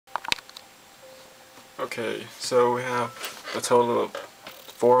Okay, so we have a total of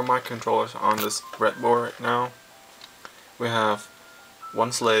 4 microcontrollers on this breadboard right now. We have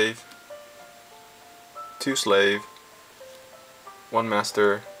 1 slave, 2 slave, 1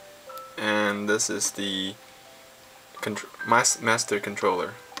 master, and this is the master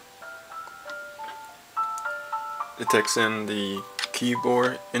controller. It takes in the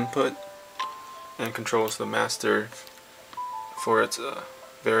keyboard input and controls the master for its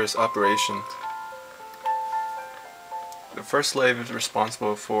various operations. The first slave is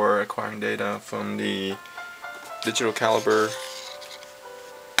responsible for acquiring data from the digital caliper,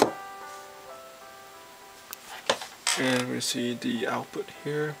 and we see the output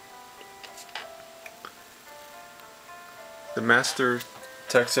here. The master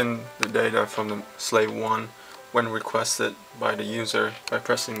takes in the data from the slave 1 when requested by the user by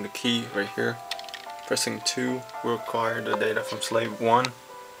pressing the key right here. Pressing 2 will acquire the data from slave 1.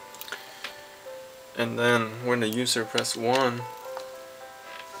 And then when the user presses 1,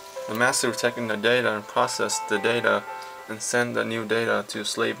 the master will take in the data and process the data and send the new data to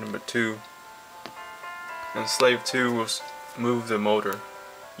slave number 2. And slave 2 will move the motor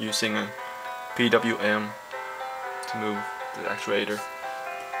using a PWM to move the actuator.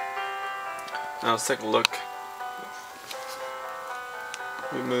 Now let's take a look.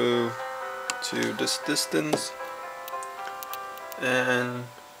 We move to this distance and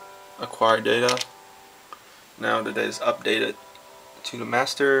acquire data. Now the data is updated to the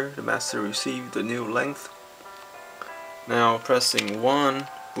master. The master received the new length. Now pressing 1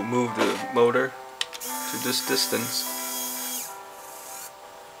 will move the motor to this distance.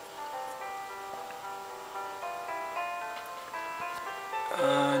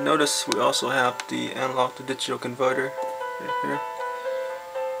 Notice we also have the analog to digital converter right here.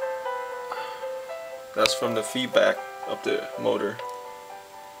 That's from the feedback of the motor.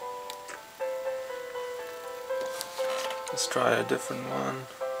 Let's try a different one.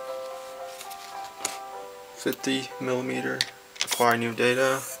 50mm. Acquire new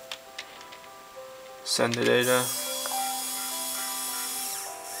data. Send the data.